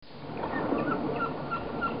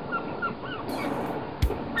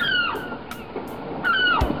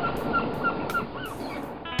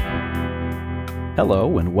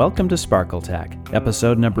Hello and welcome to SparkleTech,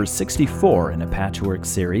 episode number 64 in a patchwork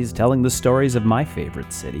series telling the stories of my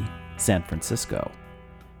favorite city, San Francisco.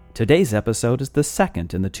 Today's episode is the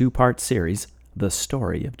second in the two-part series, The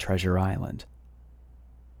Story of Treasure Island.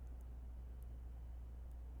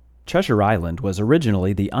 Treasure Island was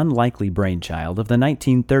originally the unlikely brainchild of the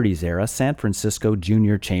 1930s-era San Francisco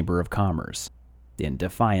Junior Chamber of Commerce. In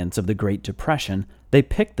defiance of the Great Depression, they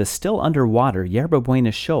picked the still underwater Yerba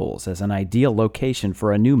Buena Shoals as an ideal location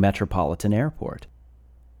for a new metropolitan airport.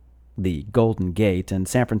 The Golden Gate and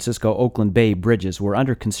San Francisco-Oakland Bay bridges were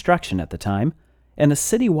under construction at the time, and a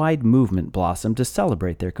citywide movement blossomed to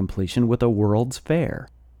celebrate their completion with a World's Fair.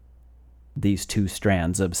 These two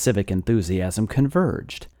strands of civic enthusiasm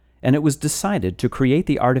converged, and it was decided to create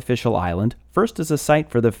the artificial island first as a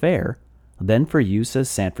site for the fair, then for use as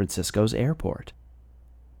San Francisco's airport.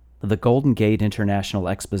 The Golden Gate International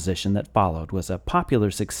Exposition that followed was a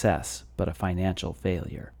popular success, but a financial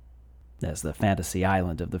failure. As the fantasy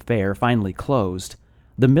island of the fair finally closed,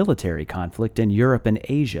 the military conflict in Europe and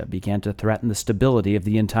Asia began to threaten the stability of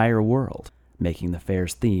the entire world, making the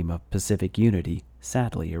fair's theme of Pacific unity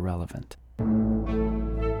sadly irrelevant.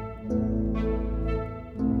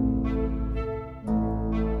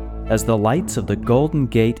 As the lights of the Golden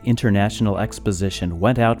Gate International Exposition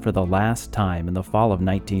went out for the last time in the fall of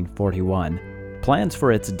 1941, plans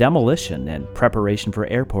for its demolition and preparation for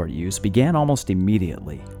airport use began almost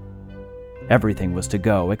immediately. Everything was to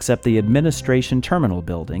go except the administration terminal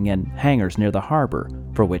building and hangars near the harbor,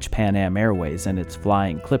 for which Pan Am Airways and its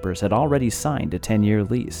Flying Clippers had already signed a 10-year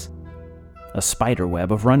lease. A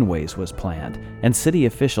spiderweb of runways was planned, and city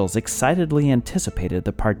officials excitedly anticipated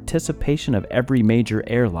the participation of every major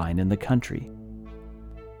airline in the country.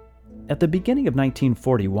 At the beginning of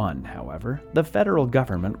 1941, however, the federal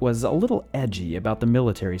government was a little edgy about the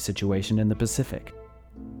military situation in the Pacific.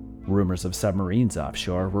 Rumors of submarines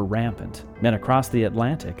offshore were rampant, and across the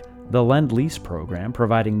Atlantic, the Lend-Lease program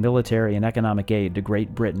providing military and economic aid to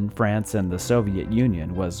Great Britain, France, and the Soviet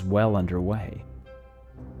Union was well underway.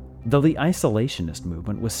 Though the isolationist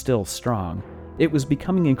movement was still strong, it was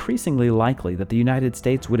becoming increasingly likely that the United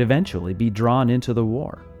States would eventually be drawn into the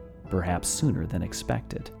war, perhaps sooner than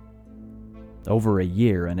expected. Over a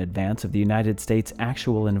year in advance of the United States'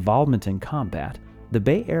 actual involvement in combat, the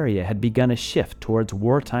Bay Area had begun a shift towards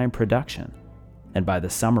wartime production, and by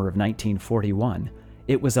the summer of 1941,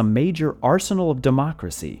 it was a major arsenal of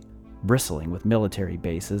democracy, bristling with military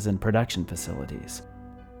bases and production facilities.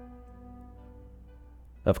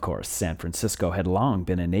 Of course, San Francisco had long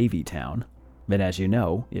been a Navy town, but as you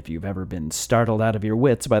know, if you've ever been startled out of your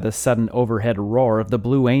wits by the sudden overhead roar of the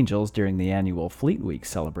Blue Angels during the annual Fleet Week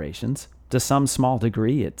celebrations, to some small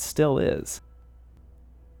degree it still is.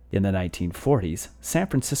 In the 1940s, San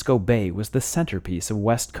Francisco Bay was the centerpiece of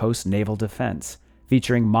West Coast naval defense,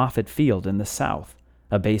 featuring Moffett Field in the south,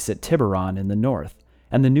 a base at Tiburon in the north,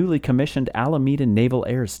 and the newly commissioned Alameda Naval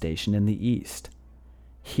Air Station in the east.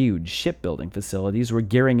 Huge shipbuilding facilities were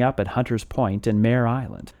gearing up at Hunters Point and Mare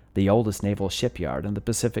Island, the oldest naval shipyard on the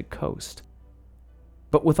Pacific coast.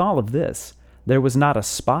 But with all of this, there was not a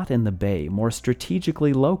spot in the bay more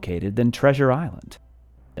strategically located than Treasure Island.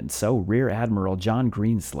 And so Rear Admiral John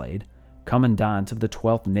Greenslade, Commandant of the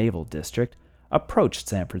 12th Naval District, approached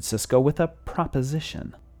San Francisco with a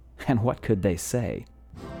proposition. And what could they say?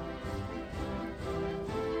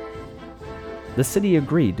 The city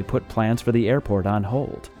agreed to put plans for the airport on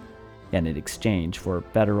hold, and in exchange for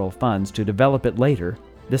federal funds to develop it later,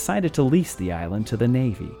 decided to lease the island to the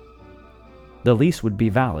Navy. The lease would be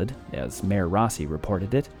valid, as Mayor Rossi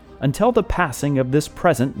reported it, until the passing of this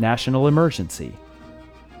present national emergency.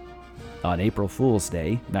 On April Fool's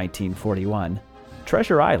Day, 1941,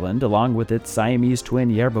 Treasure Island, along with its Siamese twin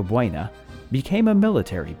Yerba Buena, became a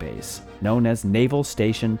military base known as Naval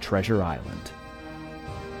Station Treasure Island.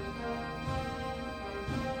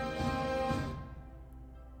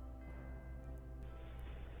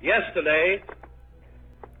 Yesterday,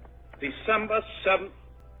 December 7th,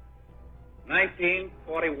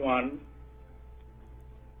 1941,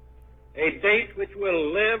 a date which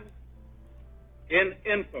will live in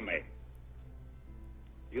infamy.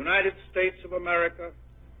 The United States of America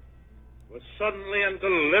was suddenly and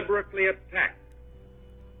deliberately attacked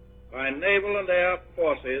by naval and air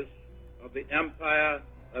forces of the Empire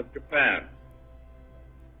of Japan.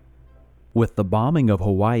 With the bombing of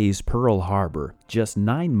Hawaii's Pearl Harbor just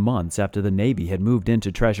 9 months after the Navy had moved into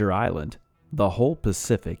Treasure Island, the whole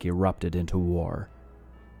Pacific erupted into war.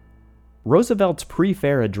 Roosevelt's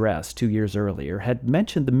pre-fair address 2 years earlier had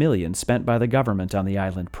mentioned the millions spent by the government on the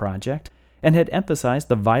island project and had emphasized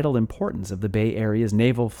the vital importance of the Bay Area's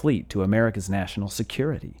naval fleet to America's national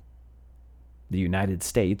security. The United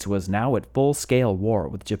States was now at full-scale war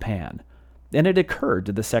with Japan, and it occurred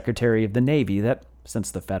to the Secretary of the Navy that, since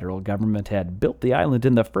the federal government had built the island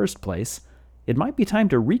in the first place, it might be time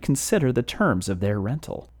to reconsider the terms of their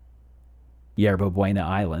rental. Yerba Buena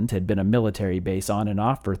Island had been a military base on and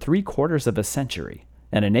off for 3/4 of a century,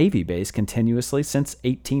 and a Navy base continuously since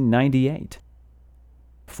 1898.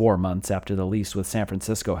 4 months after the lease with San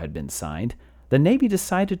Francisco had been signed, the Navy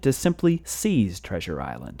decided to simply seize Treasure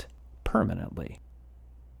Island permanently.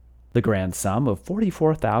 The grand sum of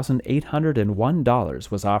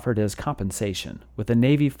 $44,801 was offered as compensation, with the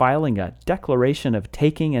Navy filing a declaration of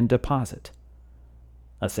taking and deposit.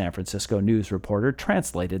 A San Francisco news reporter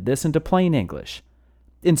translated this into plain English.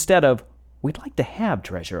 Instead of, "We'd like to have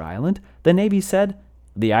Treasure Island," the Navy said,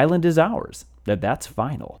 "The island is ours. That's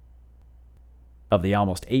final." Of the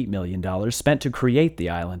almost $8 million spent to create the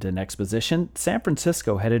island and Exposition, San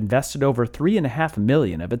Francisco had invested over $3.5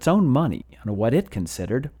 million of its own money on what it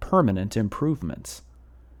considered permanent improvements.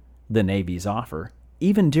 The Navy's offer,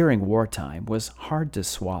 even during wartime, was hard to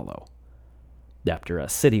swallow. After a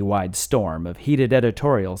citywide storm of heated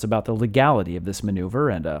editorials about the legality of this maneuver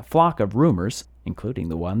and a flock of rumors, including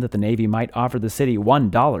the one that the Navy might offer the city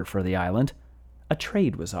 $1 for the island, a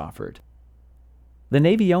trade was offered. The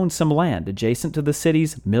Navy owned some land adjacent to the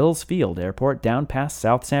city's Mills Field Airport down past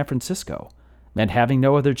South San Francisco, and having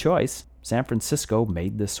no other choice, San Francisco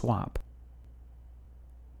made the swap.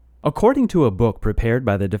 According to a book prepared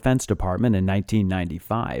by the Defense Department in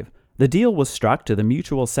 1995, the deal was struck to the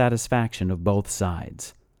mutual satisfaction of both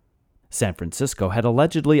sides. San Francisco had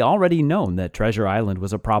allegedly already known that Treasure Island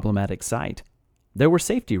was a problematic site. There were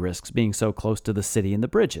safety risks being so close to the city and the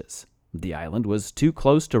bridges. The island was too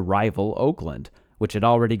close to rival Oakland, which had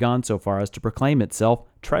already gone so far as to proclaim itself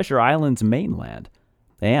Treasure Island's mainland,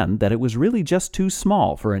 and that it was really just too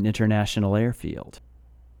small for an international airfield.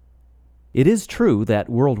 It is true that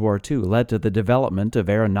World War II led to the development of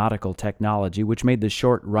aeronautical technology which made the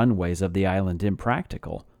short runways of the island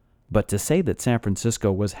impractical, but to say that San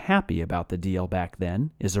Francisco was happy about the deal back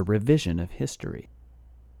then is a revision of history.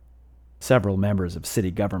 Several members of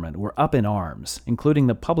city government were up in arms, including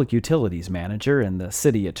the public utilities manager and the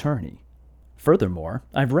city attorney. Furthermore,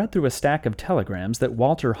 I've read through a stack of telegrams that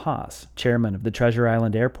Walter Haas, chairman of the Treasure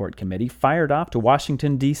Island Airport Committee, fired off to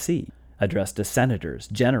Washington, D.C., addressed to senators,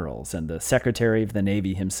 generals, and the Secretary of the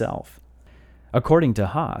Navy himself. According to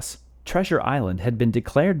Haas, Treasure Island had been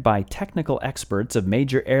declared by technical experts of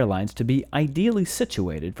major airlines to be ideally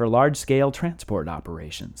situated for large-scale transport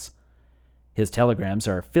operations. His telegrams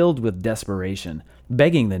are filled with desperation,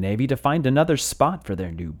 begging the Navy to find another spot for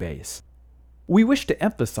their new base. "We wish to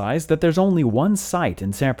emphasize that there's only one site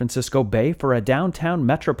in San Francisco Bay for a downtown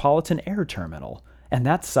metropolitan air terminal, and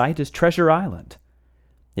that site is Treasure Island.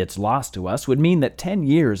 Its loss to us would mean that 10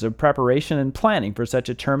 years of preparation and planning for such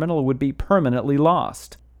a terminal would be permanently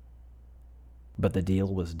lost." But the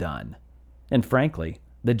deal was done. And frankly,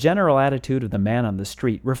 the general attitude of the man on the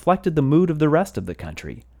street reflected the mood of the rest of the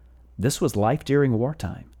country. This was life during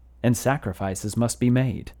wartime, and sacrifices must be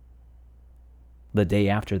made. The day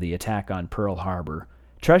after the attack on Pearl Harbor,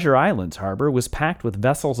 Treasure Island's harbor was packed with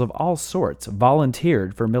vessels of all sorts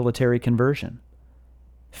volunteered for military conversion.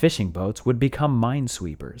 Fishing boats would become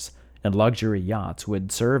minesweepers, and luxury yachts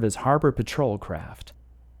would serve as harbor patrol craft.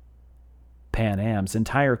 Pan Am's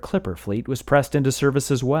entire clipper fleet was pressed into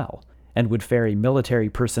service as well, and would ferry military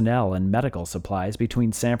personnel and medical supplies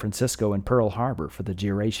between San Francisco and Pearl Harbor for the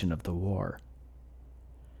duration of the war.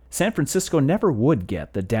 San Francisco never would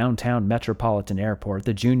get the downtown metropolitan airport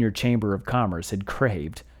the Junior Chamber of Commerce had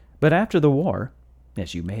craved, but after the war,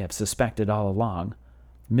 as you may have suspected all along,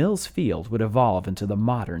 Mills Field would evolve into the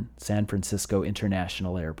modern San Francisco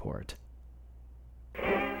International Airport.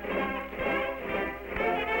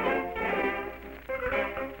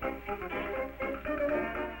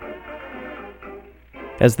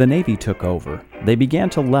 As the Navy took over, they began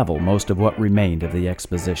to level most of what remained of the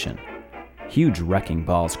Exposition. Huge wrecking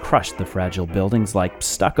balls crushed the fragile buildings like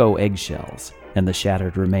stucco eggshells, and the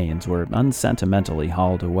shattered remains were unsentimentally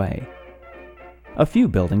hauled away. A few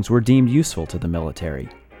buildings were deemed useful to the military.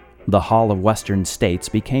 The Hall of Western States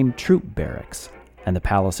became troop barracks, and the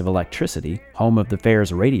Palace of Electricity, home of the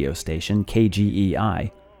fair's radio station,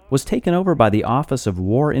 KGEI, was taken over by the Office of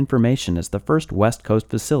War Information as the first West Coast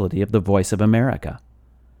facility of the Voice of America.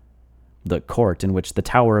 The court in which the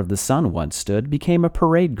Tower of the Sun once stood became a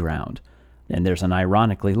parade ground, and there's an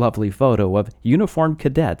ironically lovely photo of uniformed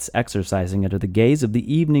cadets exercising under the gaze of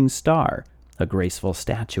the evening star, a graceful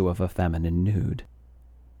statue of a feminine nude.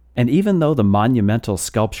 And even though the monumental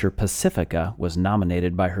sculpture Pacifica was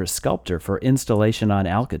nominated by her sculptor for installation on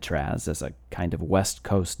Alcatraz as a kind of West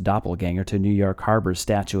Coast doppelganger to New York Harbor's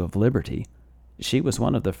Statue of Liberty, she was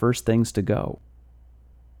one of the first things to go.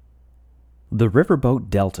 The riverboat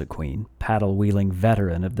Delta Queen, paddle-wheeling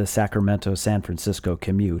veteran of the Sacramento-San Francisco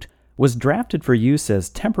commute, was drafted for use as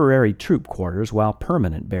temporary troop quarters while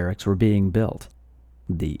permanent barracks were being built.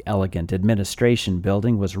 The elegant administration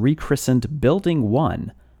building was rechristened Building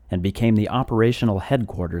 1 and became the operational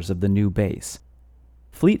headquarters of the new base.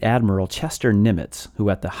 Fleet Admiral Chester Nimitz, who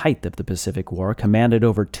at the height of the Pacific War commanded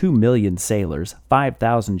over 2 million sailors,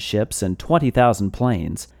 5,000 ships, and 20,000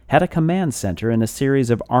 planes, had a command center and a series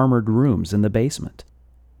of armored rooms in the basement.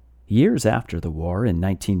 Years after the war, in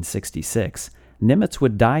 1966, Nimitz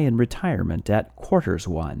would die in retirement at Quarters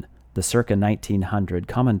 1, the circa 1900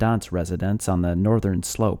 commandant's residence on the northern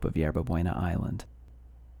slope of Yerba Buena Island.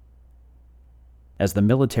 As the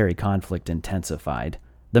military conflict intensified,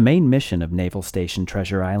 the main mission of Naval Station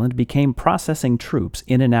Treasure Island became processing troops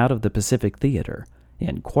in and out of the Pacific Theater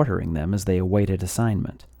and quartering them as they awaited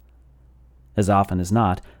assignment. As often as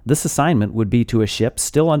not, this assignment would be to a ship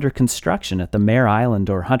still under construction at the Mare Island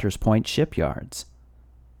or Hunters Point shipyards.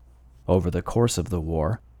 Over the course of the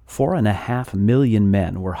war, 4.5 million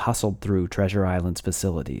men were hustled through Treasure Island's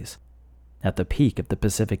facilities. At the peak of the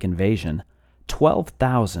Pacific invasion,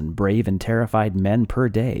 12,000 brave and terrified men per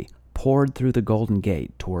day poured through the Golden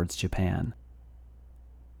Gate towards Japan.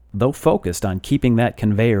 Though focused on keeping that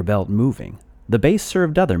conveyor belt moving, the base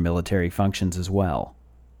served other military functions as well.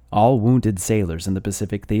 All wounded sailors in the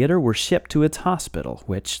Pacific Theater were shipped to its hospital,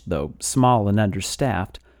 which, though small and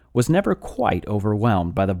understaffed, was never quite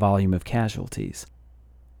overwhelmed by the volume of casualties.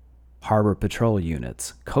 Harbor patrol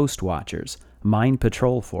units, coast watchers, mine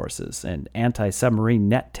patrol forces, and anti-submarine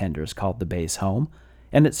net tenders called the base home,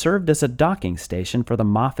 and it served as a docking station for the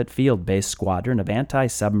Moffett Field-based squadron of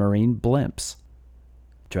anti-submarine blimps.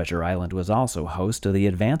 Treasure Island was also host to the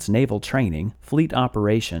Advanced Naval Training, Fleet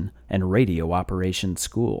Operation, and Radio Operations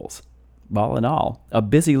schools. All in all, a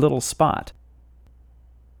busy little spot.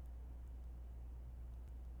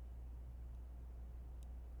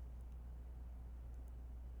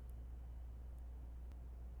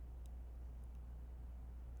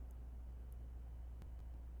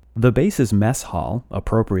 The base's mess hall,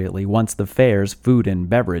 appropriately once the fair's food and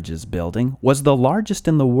beverages building, was the largest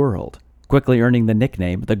in the world, quickly earning the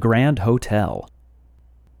nickname the Grand Hotel.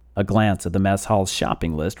 A glance at the mess hall's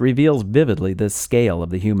shopping list reveals vividly the scale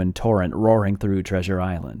of the human torrent roaring through Treasure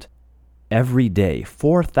Island. Every day,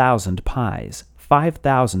 4,000 pies,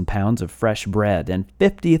 5,000 pounds of fresh bread, and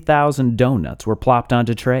 50,000 donuts were plopped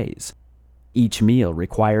onto trays. Each meal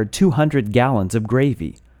required 200 gallons of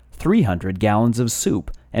gravy, 300 gallons of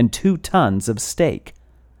soup, and 2 tons of steak.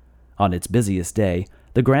 On its busiest day,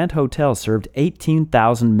 the Grand Hotel served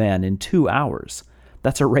 18,000 men in 2 hours.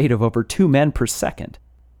 That's a rate of over 2 men per second.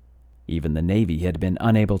 Even the Navy had been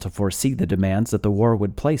unable to foresee the demands that the war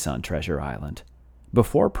would place on Treasure Island.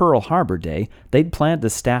 Before Pearl Harbor Day, they'd planned to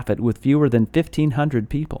staff it with fewer than 1,500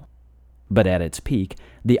 people. But at its peak,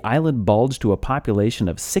 the island bulged to a population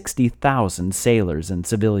of 60,000 sailors and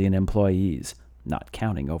civilian employees, not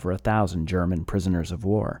counting over 1,000 German prisoners of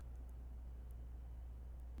war.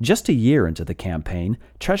 Just a year into the campaign,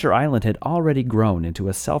 Treasure Island had already grown into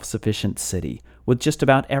a self-sufficient city, with just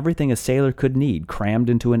about everything a sailor could need crammed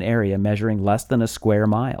into an area measuring less than a square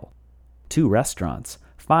mile. 2 restaurants,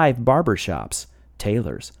 5 barber shops,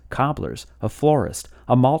 tailors, cobblers, a florist,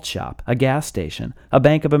 a malt shop, a gas station, a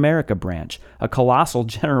Bank of America branch, a colossal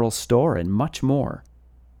general store, and much more.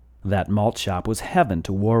 That malt shop was heaven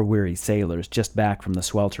to war-weary sailors just back from the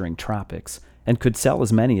sweltering tropics, and could sell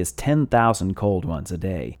as many as 10,000 cold ones a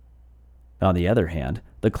day. On the other hand,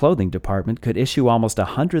 the clothing department could issue almost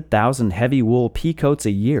 100,000 heavy wool peacoats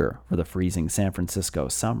a year for the freezing San Francisco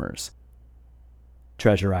summers.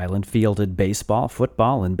 Treasure Island fielded baseball,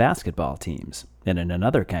 football, and basketball teams, and in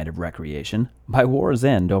another kind of recreation, by war's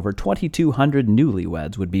end over 2,200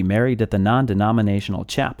 newlyweds would be married at the non-denominational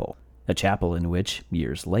chapel, a chapel in which,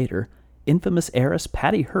 years later, infamous heiress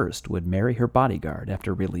Patty Hearst would marry her bodyguard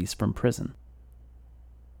after release from prison.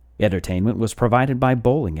 Entertainment was provided by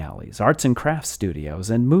bowling alleys, arts and crafts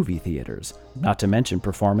studios, and movie theaters, not to mention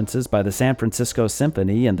performances by the San Francisco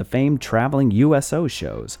Symphony and the famed traveling USO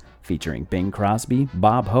shows, featuring Bing Crosby,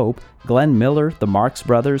 Bob Hope, Glenn Miller, the Marx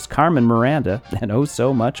Brothers, Carmen Miranda, and oh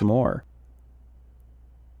so much more.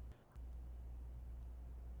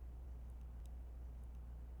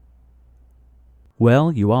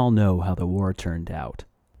 Well, you all know how the war turned out.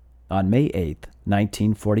 On May 8,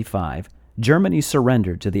 1945, Germany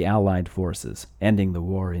surrendered to the Allied forces, ending the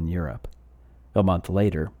war in Europe. A month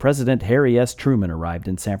later, President Harry S. Truman arrived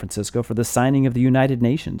in San Francisco for the signing of the United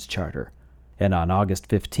Nations Charter, and on August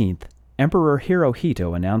 15th, Emperor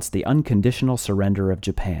Hirohito announced the unconditional surrender of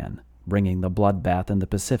Japan, bringing the bloodbath in the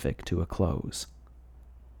Pacific to a close.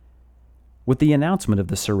 With the announcement of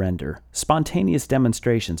the surrender, spontaneous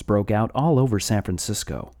demonstrations broke out all over San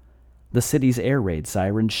Francisco. The city's air raid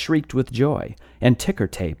sirens shrieked with joy, and ticker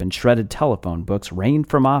tape and shredded telephone books rained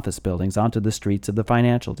from office buildings onto the streets of the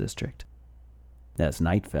financial district. As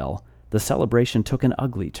night fell, the celebration took an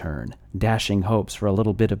ugly turn, dashing hopes for a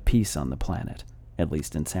little bit of peace on the planet, at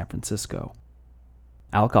least in San Francisco.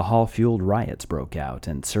 Alcohol-fueled riots broke out,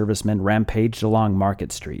 and servicemen rampaged along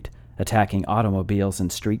Market Street, attacking automobiles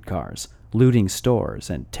and streetcars, looting stores,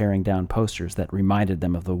 and tearing down posters that reminded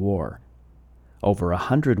them of the war. Over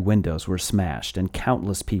 100 windows were smashed and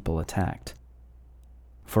countless people attacked.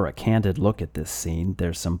 For a candid look at this scene,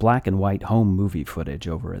 there's some black and white home movie footage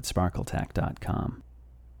over at sparkletac.com.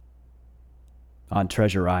 On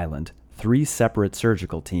Treasure Island, 3 separate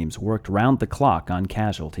surgical teams worked round the clock on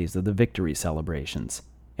casualties of the victory celebrations,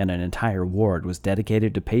 and an entire ward was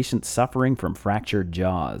dedicated to patients suffering from fractured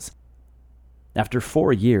jaws. After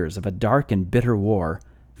 4 years of a dark and bitter war,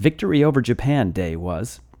 Victory over Japan Day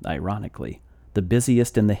was, ironically, the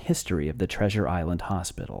busiest in the history of the Treasure Island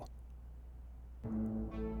Hospital.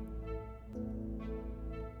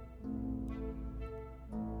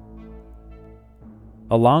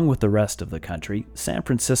 Along with the rest of the country, San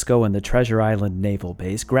Francisco and the Treasure Island Naval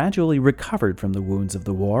Base gradually recovered from the wounds of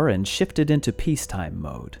the war and shifted into peacetime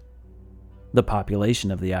mode. The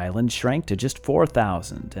population of the island shrank to just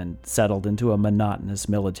 4,000 and settled into a monotonous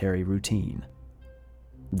military routine.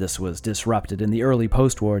 This was disrupted in the early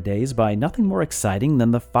post-war days by nothing more exciting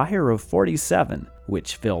than the Fire of 47,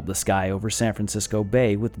 which filled the sky over San Francisco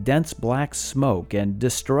Bay with dense black smoke and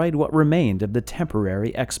destroyed what remained of the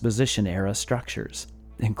temporary Exposition-era structures,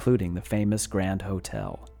 including the famous Grand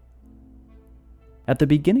Hotel. At the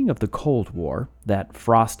beginning of the Cold War, that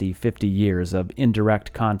frosty 50 years of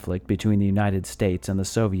indirect conflict between the United States and the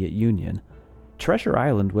Soviet Union, Treasure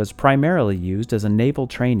Island was primarily used as a naval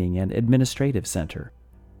training and administrative center.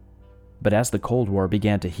 But as the Cold War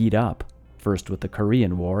began to heat up, first with the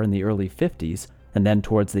Korean War in the early 50s, and then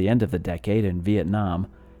towards the end of the decade in Vietnam,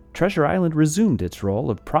 Treasure Island resumed its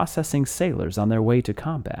role of processing sailors on their way to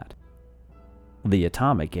combat. The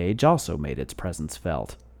atomic age also made its presence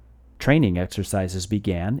felt. Training exercises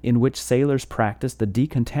began in which sailors practiced the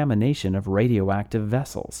decontamination of radioactive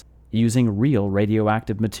vessels, using real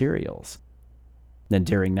radioactive materials. Then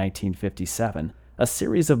during 1957, a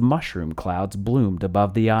series of mushroom clouds bloomed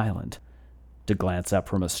above the island. To glance up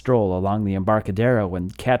from a stroll along the Embarcadero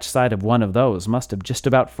and catch sight of one of those must have just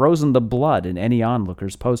about frozen the blood in any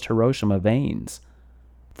onlooker's post-Hiroshima veins.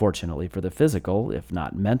 Fortunately for the physical, if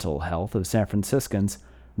not mental health of San Franciscans,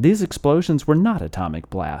 these explosions were not atomic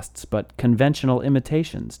blasts, but conventional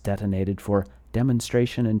imitations detonated for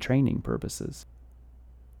demonstration and training purposes.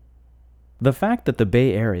 The fact that the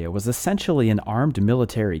Bay Area was essentially an armed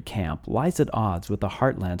military camp lies at odds with the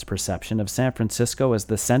Heartland's perception of San Francisco as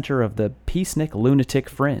the center of the peacenik lunatic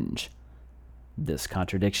fringe. This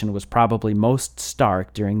contradiction was probably most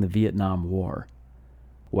stark during the Vietnam War.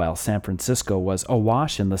 While San Francisco was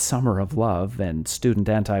awash in the summer of love and student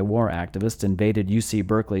anti-war activists invaded UC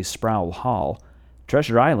Berkeley's Sproul Hall,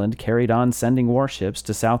 Treasure Island carried on sending warships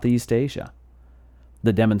to Southeast Asia.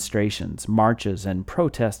 The demonstrations, marches, and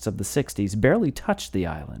protests of the 60s barely touched the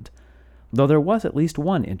island, though there was at least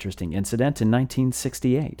one interesting incident in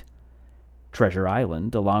 1968. Treasure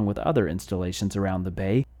Island, along with other installations around the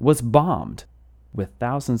bay, was bombed, with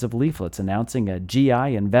thousands of leaflets announcing a GI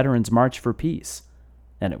and Veterans March for Peace,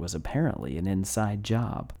 and it was apparently an inside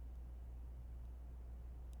job.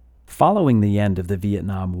 Following the end of the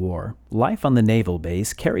Vietnam War, life on the naval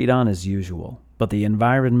base carried on as usual, but the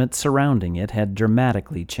environment surrounding it had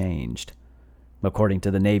dramatically changed. According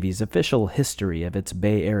to the Navy's official history of its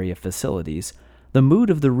Bay Area facilities, the mood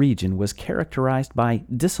of the region was characterized by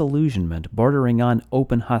disillusionment bordering on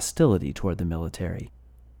open hostility toward the military.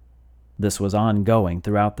 This was ongoing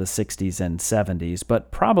throughout the 60s and 70s,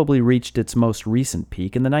 but probably reached its most recent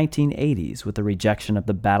peak in the 1980s with the rejection of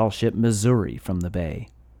the battleship Missouri from the bay.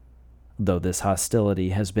 Though this hostility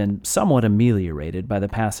has been somewhat ameliorated by the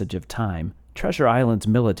passage of time, Treasure Island's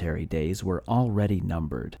military days were already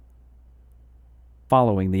numbered.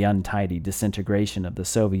 Following the untidy disintegration of the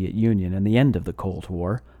Soviet Union and the end of the Cold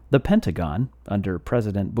War, the Pentagon, under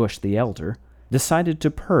President Bush the Elder, decided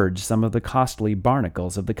to purge some of the costly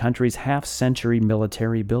barnacles of the country's half-century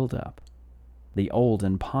military buildup. The old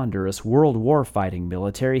and ponderous World War fighting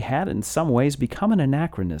military had in some ways become an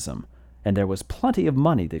anachronism, and there was plenty of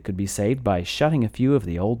money that could be saved by shutting a few of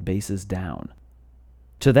the old bases down.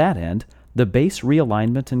 To that end, the Base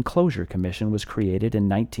Realignment and Closure Commission was created in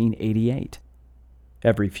 1988.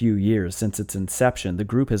 Every few years since its inception, the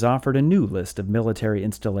group has offered a new list of military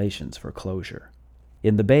installations for closure.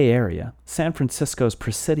 In the Bay Area, San Francisco's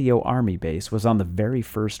Presidio Army Base was on the very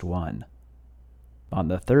first one. On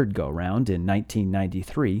the third go-round in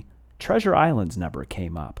 1993, Treasure Island's number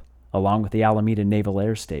came up, along with the Alameda Naval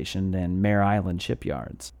Air Station and Mare Island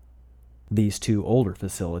shipyards. These two older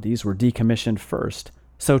facilities were decommissioned first,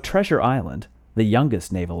 so Treasure Island, the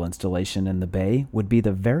youngest naval installation in the bay, would be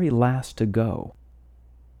the very last to go.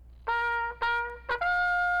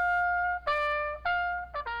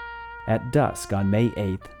 At dusk on May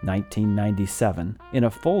 8, 1997, in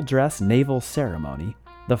a full-dress naval ceremony,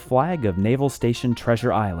 the flag of Naval Station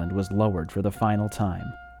Treasure Island was lowered for the final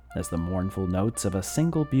time, as the mournful notes of a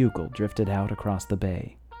single bugle drifted out across the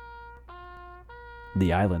bay.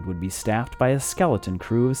 The island would be staffed by a skeleton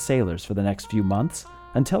crew of sailors for the next few months,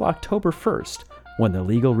 until October 1st, when the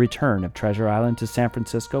legal return of Treasure Island to San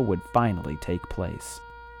Francisco would finally take place.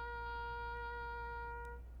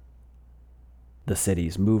 The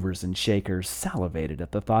city's movers and shakers salivated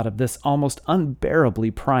at the thought of this almost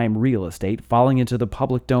unbearably prime real estate falling into the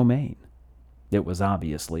public domain. It was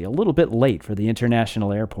obviously a little bit late for the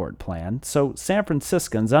international airport plan, so San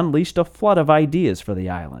Franciscans unleashed a flood of ideas for the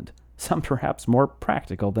island, some perhaps more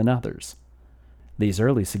practical than others. These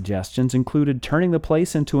early suggestions included turning the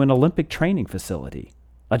place into an Olympic training facility,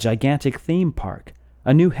 a gigantic theme park,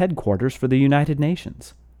 a new headquarters for the United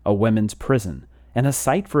Nations, a women's prison, and a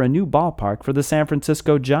site for a new ballpark for the San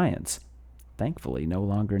Francisco Giants, thankfully no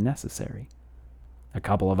longer necessary. A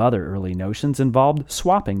couple of other early notions involved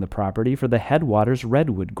swapping the property for the Headwaters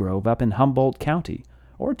Redwood Grove up in Humboldt County,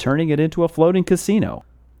 or turning it into a floating casino,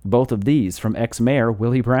 both of these from ex-mayor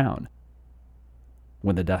Willie Brown.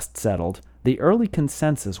 When the dust settled, the early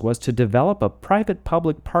consensus was to develop a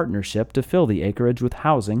private-public partnership to fill the acreage with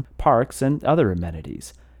housing, parks, and other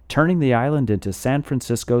amenities, turning the island into San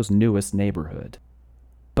Francisco's newest neighborhood.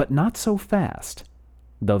 But not so fast.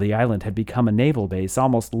 Though the island had become a naval base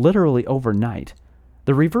almost literally overnight,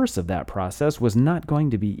 the reverse of that process was not going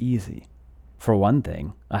to be easy. For one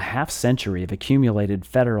thing, a half-century of accumulated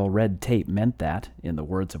federal red tape meant that, in the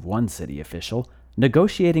words of one city official,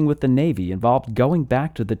 negotiating with the Navy involved going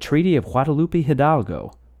back to the Treaty of Guadalupe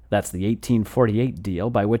Hidalgo. That's the 1848 deal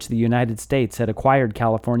by which the United States had acquired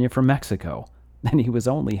California from Mexico, and he was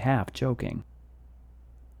only half joking.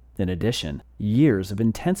 In addition, years of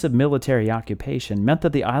intensive military occupation meant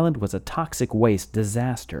that the island was a toxic waste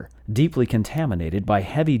disaster, deeply contaminated by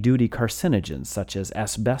heavy-duty carcinogens such as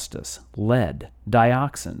asbestos, lead,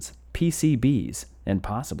 dioxins, PCBs, and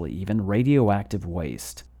possibly even radioactive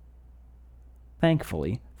waste.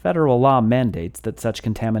 Thankfully, federal law mandates that such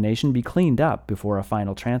contamination be cleaned up before a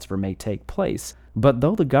final transfer may take place, but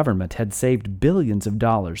though the government had saved billions of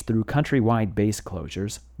dollars through countrywide base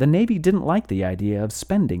closures, the Navy didn't like the idea of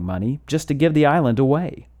spending money just to give the island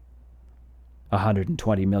away.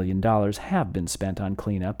 $120 million have been spent on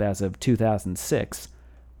cleanup as of 2006,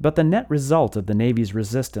 but the net result of the Navy's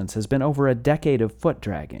resistance has been over a decade of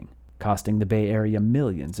foot-dragging, costing the Bay Area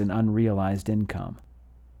millions in unrealized income.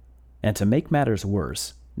 And to make matters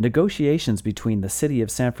worse, negotiations between the city of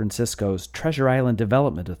San Francisco's Treasure Island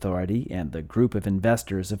Development Authority and the group of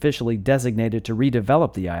investors officially designated to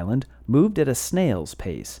redevelop the island moved at a snail's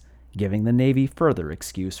pace, giving the Navy further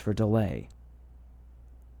excuse for delay.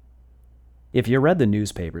 If you read the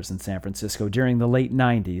newspapers in San Francisco during the late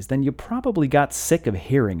 90s, then you probably got sick of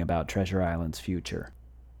hearing about Treasure Island's future.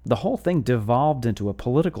 The whole thing devolved into a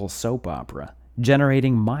political soap opera,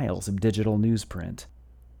 generating miles of digital newsprint.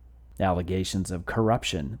 Allegations of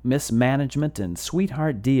corruption, mismanagement, and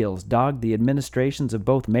sweetheart deals dogged the administrations of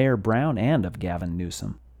both Mayor Brown and of Gavin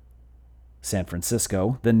Newsom. San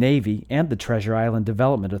Francisco, the Navy, and the Treasure Island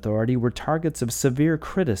Development Authority were targets of severe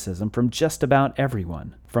criticism from just about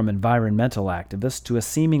everyone, from environmental activists to a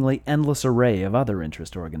seemingly endless array of other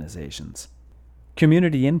interest organizations.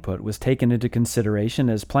 Community input was taken into consideration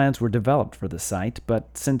as plans were developed for the site,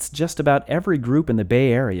 but since just about every group in the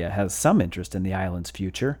Bay Area has some interest in the island's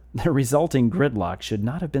future, the resulting gridlock should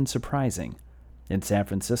not have been surprising. In San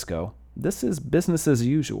Francisco, this is business as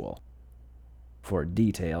usual. For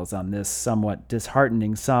details on this somewhat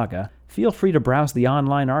disheartening saga, feel free to browse the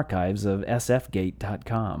online archives of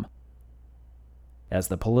sfgate.com. As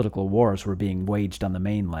the political wars were being waged on the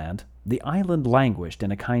mainland, the island languished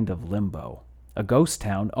in a kind of limbo. A ghost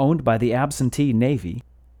town owned by the absentee Navy,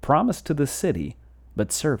 promised to the city, but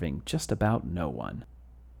serving just about no one.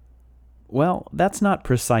 Well, that's not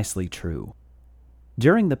precisely true.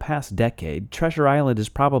 During the past decade, Treasure Island is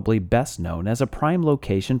probably best known as a prime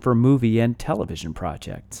location for movie and television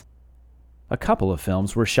projects. A couple of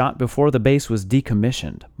films were shot before the base was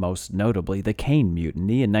decommissioned, most notably The Caine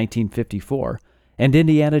Mutiny in 1954 and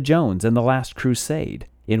Indiana Jones and the Last Crusade,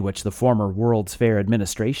 in which the former World's Fair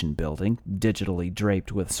Administration Building, digitally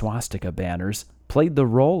draped with swastika banners, played the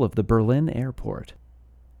role of the Berlin airport.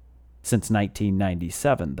 Since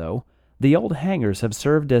 1997, though, the old hangars have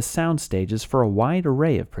served as sound stages for a wide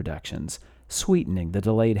array of productions, sweetening the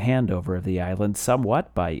delayed handover of the island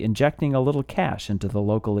somewhat by injecting a little cash into the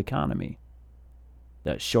local economy.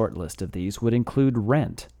 A short list of these would include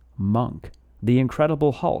Rent, Monk, The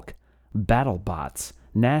Incredible Hulk, BattleBots,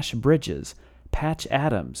 Nash Bridges, Patch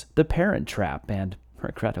Adams, The Parent Trap, and,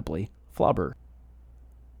 regrettably, Flubber.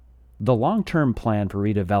 The long-term plan for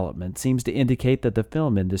redevelopment seems to indicate that the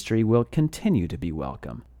film industry will continue to be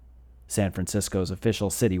welcome. San Francisco's official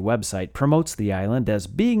city website promotes the island as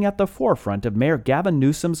being at the forefront of Mayor Gavin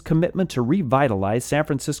Newsom's commitment to revitalize San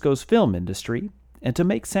Francisco's film industry and to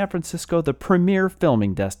make San Francisco the premier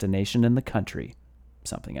filming destination in the country,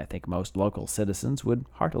 something I think most local citizens would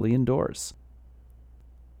heartily endorse.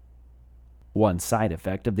 One side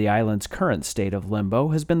effect of the island's current state of limbo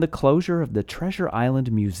has been the closure of the Treasure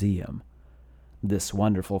Island Museum. This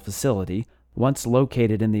wonderful facility, once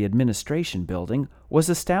located in the administration building, was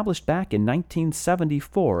established back in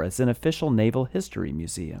 1974 as an official naval history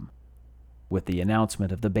museum. With the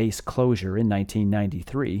announcement of the base closure in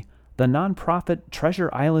 1993, the nonprofit Treasure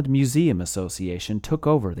Island Museum Association took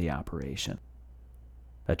over the operation.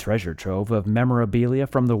 A treasure trove of memorabilia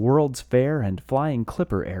from the World's Fair and Flying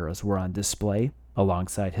Clipper eras were on display,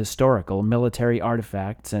 alongside historical military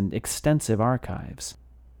artifacts and extensive archives.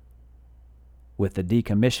 With the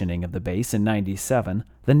decommissioning of the base in '97,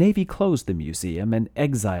 the Navy closed the museum and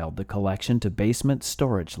exiled the collection to basement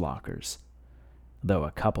storage lockers. Though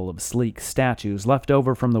a couple of sleek statues left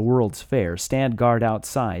over from the World's Fair stand guard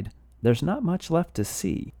outside, there's not much left to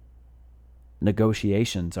see.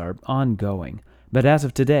 Negotiations are ongoing, but as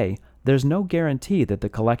of today, there's no guarantee that the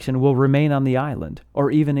collection will remain on the island or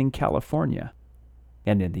even in California.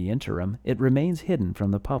 And in the interim, it remains hidden from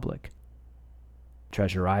the public.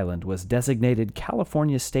 Treasure Island was designated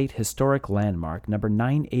California State Historic Landmark number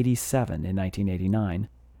 987 in 1989,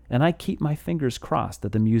 and I keep my fingers crossed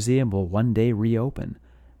that the museum will one day reopen,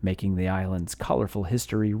 making the island's colorful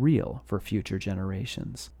history real for future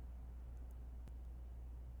generations.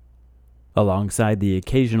 Alongside the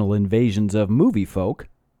occasional invasions of movie folk,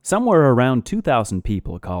 somewhere around 2,000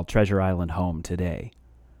 people call Treasure Island home today.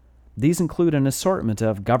 These include an assortment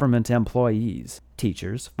of government employees,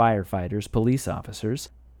 teachers, firefighters, police officers,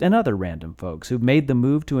 and other random folks who've made the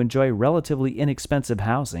move to enjoy relatively inexpensive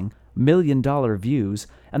housing, million-dollar views,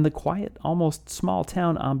 and the quiet, almost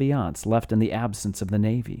small-town ambiance left in the absence of the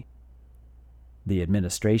Navy. The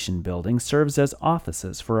administration building serves as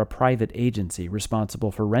offices for a private agency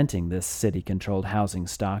responsible for renting this city-controlled housing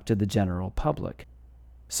stock to the general public.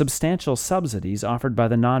 Substantial subsidies offered by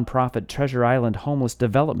the nonprofit Treasure Island Homeless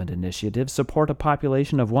Development Initiative support a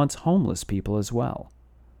population of once homeless people as well.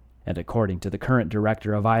 And according to the current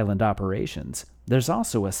director of island operations, there's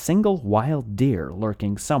also a single wild deer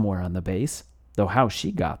lurking somewhere on the base, though how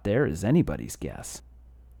she got there is anybody's guess.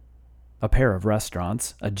 A pair of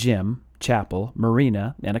restaurants, a gym, chapel,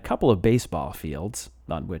 marina, and a couple of baseball fields,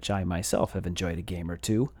 on which I myself have enjoyed a game or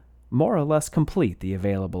two, more or less complete the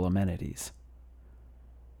available amenities.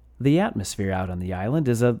 The atmosphere out on the island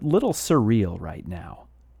is a little surreal right now.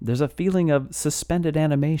 There's a feeling of suspended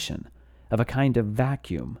animation, of a kind of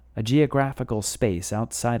vacuum, a geographical space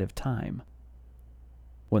outside of time.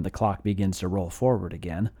 When the clock begins to roll forward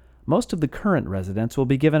again, most of the current residents will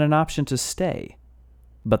be given an option to stay,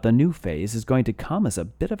 but the new phase is going to come as a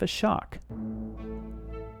bit of a shock.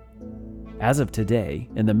 As of today,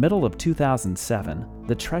 in the middle of 2007,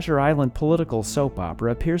 the Treasure Island political soap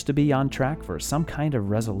opera appears to be on track for some kind of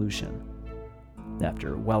resolution.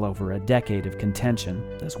 After well over a decade of contention,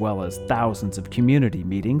 as well as thousands of community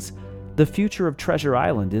meetings, the future of Treasure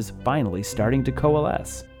Island is finally starting to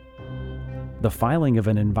coalesce. The filing of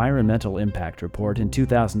an environmental impact report in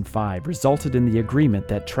 2005 resulted in the agreement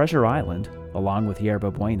that Treasure Island, along with Yerba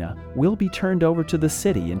Buena, will be turned over to the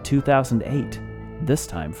city in 2008, this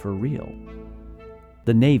time for real.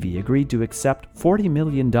 The Navy agreed to accept $40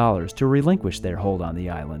 million to relinquish their hold on the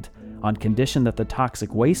island, on condition that the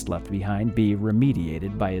toxic waste left behind be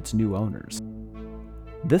remediated by its new owners.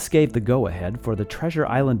 This gave the go-ahead for the Treasure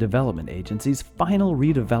Island Development Agency's final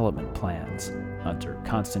redevelopment plans, under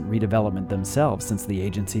constant redevelopment themselves since the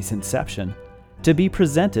agency's inception, to be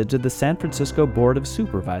presented to the San Francisco Board of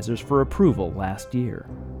Supervisors for approval last year.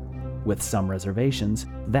 With some reservations,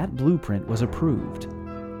 that blueprint was approved.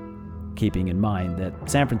 Keeping in mind that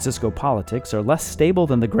San Francisco politics are less stable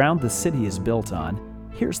than the ground the city is built on,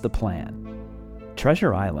 here's the plan.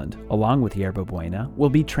 Treasure Island, along with Yerba Buena, will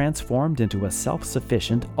be transformed into a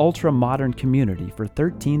self-sufficient, ultra-modern community for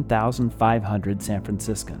 13,500 San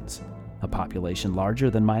Franciscans, a population larger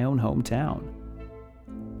than my own hometown.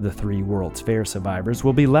 The 3 World's Fair survivors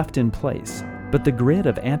will be left in place, but the grid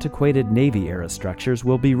of antiquated Navy-era structures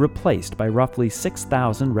will be replaced by roughly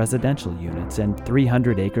 6,000 residential units and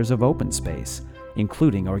 300 acres of open space,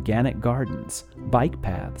 including organic gardens, bike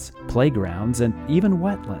paths, playgrounds, and even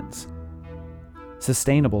wetlands.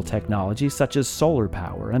 Sustainable technologies such as solar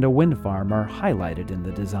power and a wind farm are highlighted in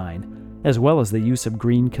the design, as well as the use of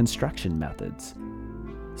green construction methods.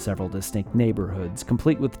 Several distinct neighborhoods,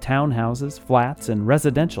 complete with townhouses, flats, and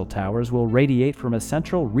residential towers, will radiate from a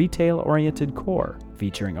central retail-oriented core,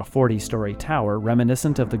 featuring a 40-story tower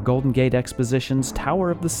reminiscent of the Golden Gate Exposition's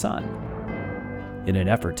Tower of the Sun. In an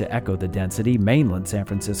effort to echo the density mainland San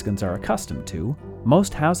Franciscans are accustomed to,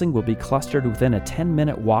 most housing will be clustered within a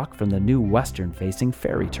 10-minute walk from the new western-facing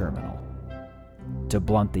ferry terminal. To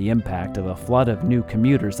blunt the impact of a flood of new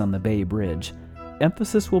commuters on the Bay Bridge,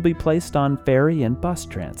 emphasis will be placed on ferry and bus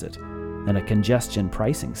transit, and a congestion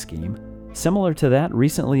pricing scheme, similar to that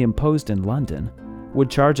recently imposed in London, would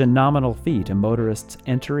charge a nominal fee to motorists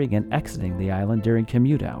entering and exiting the island during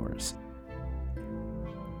commute hours.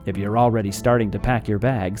 If you're already starting to pack your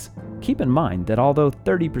bags, keep in mind that although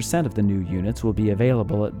 30% of the new units will be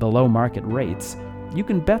available at below-market rates, you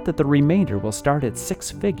can bet that the remainder will start at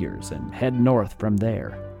 6 figures and head north from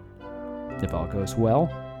there. If all goes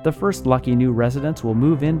well, the first lucky new residents will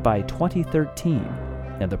move in by 2013,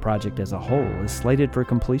 and the project as a whole is slated for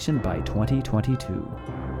completion by 2022.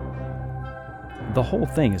 The whole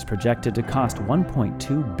thing is projected to cost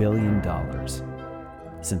 $1.2 billion.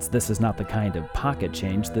 Since this is not the kind of pocket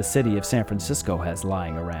change the city of San Francisco has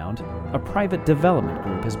lying around, a private development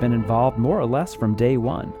group has been involved more or less from day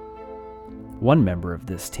one. One member of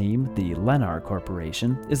this team, the Lennar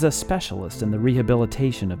Corporation, is a specialist in the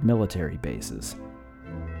rehabilitation of military bases.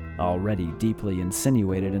 Already deeply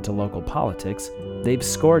insinuated into local politics, they've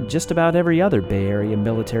scored just about every other Bay Area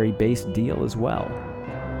military base deal as well.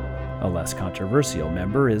 A less controversial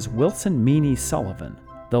member is Wilson Meany Sullivan,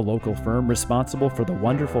 the local firm responsible for the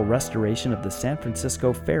wonderful restoration of the San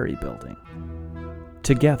Francisco Ferry Building.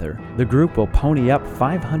 Together, the group will pony up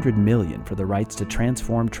 $500 million for the rights to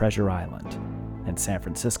transform Treasure Island, and San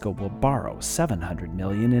Francisco will borrow $700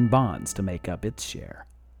 million in bonds to make up its share.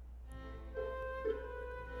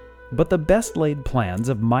 But the best-laid plans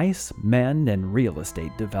of mice, men, and real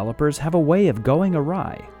estate developers have a way of going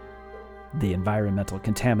awry. The environmental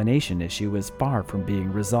contamination issue is far from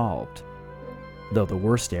being resolved. Though the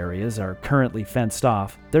worst areas are currently fenced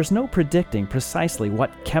off, there's no predicting precisely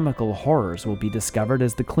what chemical horrors will be discovered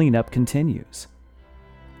as the cleanup continues.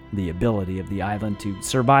 The ability of the island to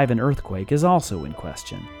survive an earthquake is also in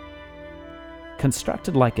question.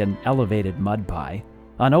 Constructed like an elevated mud pie,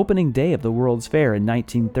 on opening day of the World's Fair in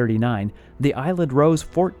 1939, the island rose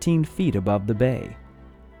 14 feet above the bay.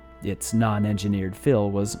 Its non-engineered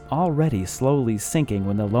fill was already slowly sinking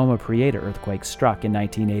when the Loma Prieta earthquake struck in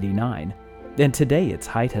 1989, and today its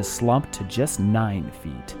height has slumped to just 9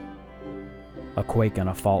 feet. A quake on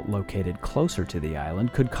a fault located closer to the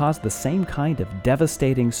island could cause the same kind of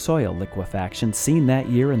devastating soil liquefaction seen that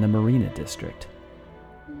year in the Marina District.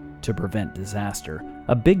 To prevent disaster,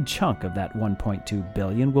 a big chunk of that $1.2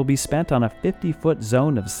 billion will be spent on a 50-foot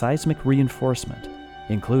zone of seismic reinforcement,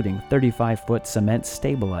 including 35-foot cement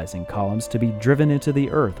stabilizing columns to be driven into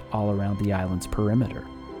the earth all around the island's perimeter.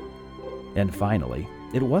 And finally,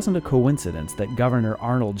 it wasn't a coincidence that Governor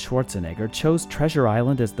Arnold Schwarzenegger chose Treasure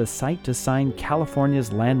Island as the site to sign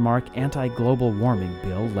California's landmark anti-global warming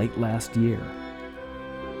bill late last year.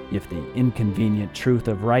 If the inconvenient truth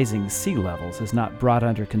of rising sea levels is not brought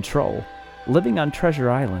under control, living on Treasure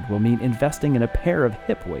Island will mean investing in a pair of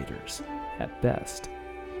hip waders, at best.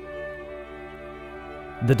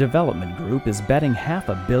 The development group is betting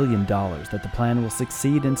 $500 million that the plan will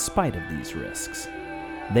succeed in spite of these risks.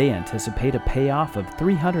 They anticipate a payoff of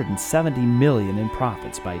 $370 million in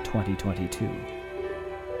profits by 2022.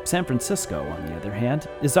 San Francisco, on the other hand,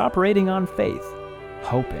 is operating on faith,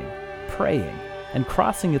 hoping, praying, and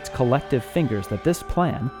crossing its collective fingers that this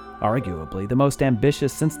plan, arguably the most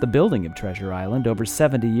ambitious since the building of Treasure Island over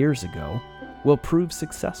 70 years ago, will prove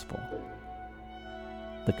successful.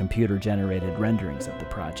 The computer-generated renderings of the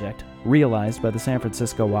project, realized by the San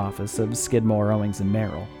Francisco office of Skidmore, Owings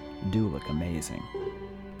Merrill, do look amazing.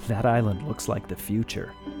 That island looks like the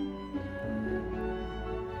future.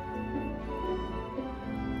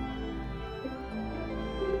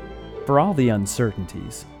 For all the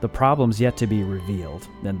uncertainties, the problems yet to be revealed,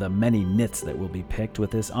 and the many nits that will be picked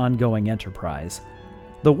with this ongoing enterprise,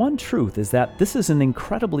 the one truth is that this is an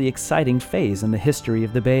incredibly exciting phase in the history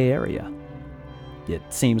of the Bay Area. It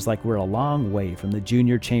seems like we're a long way from the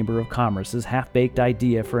Junior Chamber of Commerce's half-baked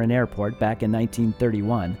idea for an airport back in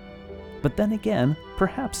 1931, but then again,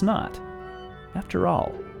 perhaps not. After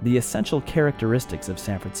all, the essential characteristics of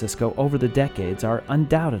San Francisco over the decades are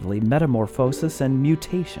undoubtedly metamorphosis and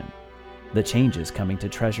mutation. The changes coming to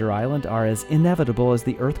Treasure Island are as inevitable as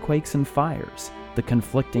the earthquakes and fires, the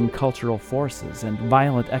conflicting cultural forces and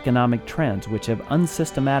violent economic trends which have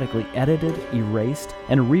unsystematically edited, erased,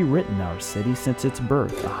 and rewritten our city since its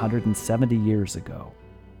birth 170 years ago.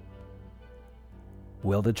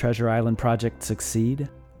 Will the Treasure Island project succeed?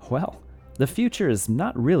 Well, the future is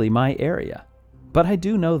not really my area, but I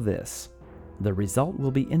do know this. The result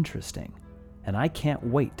will be interesting, and I can't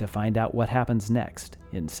wait to find out what happens next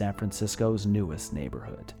in San Francisco's newest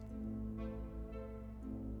neighborhood.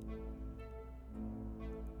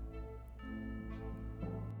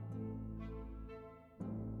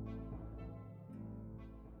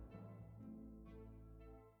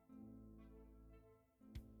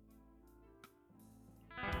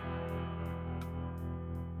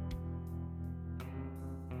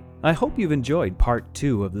 I hope you've enjoyed Part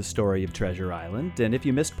 2 of the story of Treasure Island, and if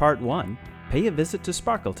you missed Part 1, pay a visit to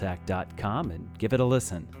sparkletac.com and give it a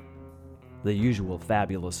listen. The usual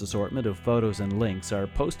fabulous assortment of photos and links are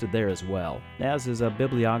posted there as well, as is a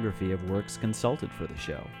bibliography of works consulted for the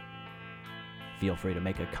show. Feel free to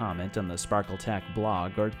make a comment on the Sparkletac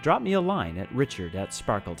blog or drop me a line at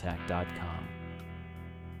richard@sparkletac.com.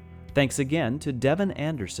 Thanks again to Devin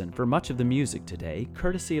Anderson for much of the music today,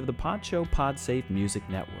 courtesy of the PodShow PodSafe Music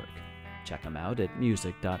Network. Check them out at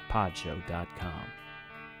music.podshow.com.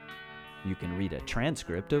 You can read a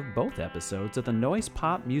transcript of both episodes at the Noise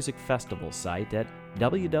Pop Music Festival site at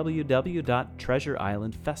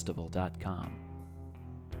www.treasureislandfestival.com.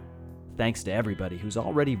 Thanks to everybody who's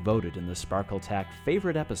already voted in the Sparkletac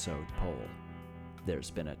Favorite Episode poll.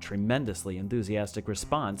 There's been a tremendously enthusiastic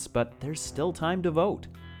response, but there's still time to vote.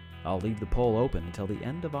 I'll leave the poll open until the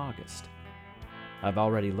end of August. I've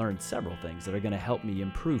already learned several things that are going to help me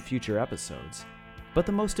improve future episodes, but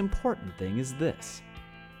the most important thing is this.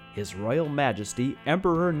 His Royal Majesty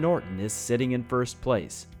Emperor Norton is sitting in first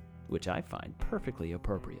place, which I find perfectly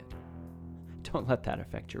appropriate. Don't let that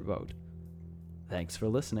affect your vote. Thanks for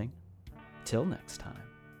listening. Till next time.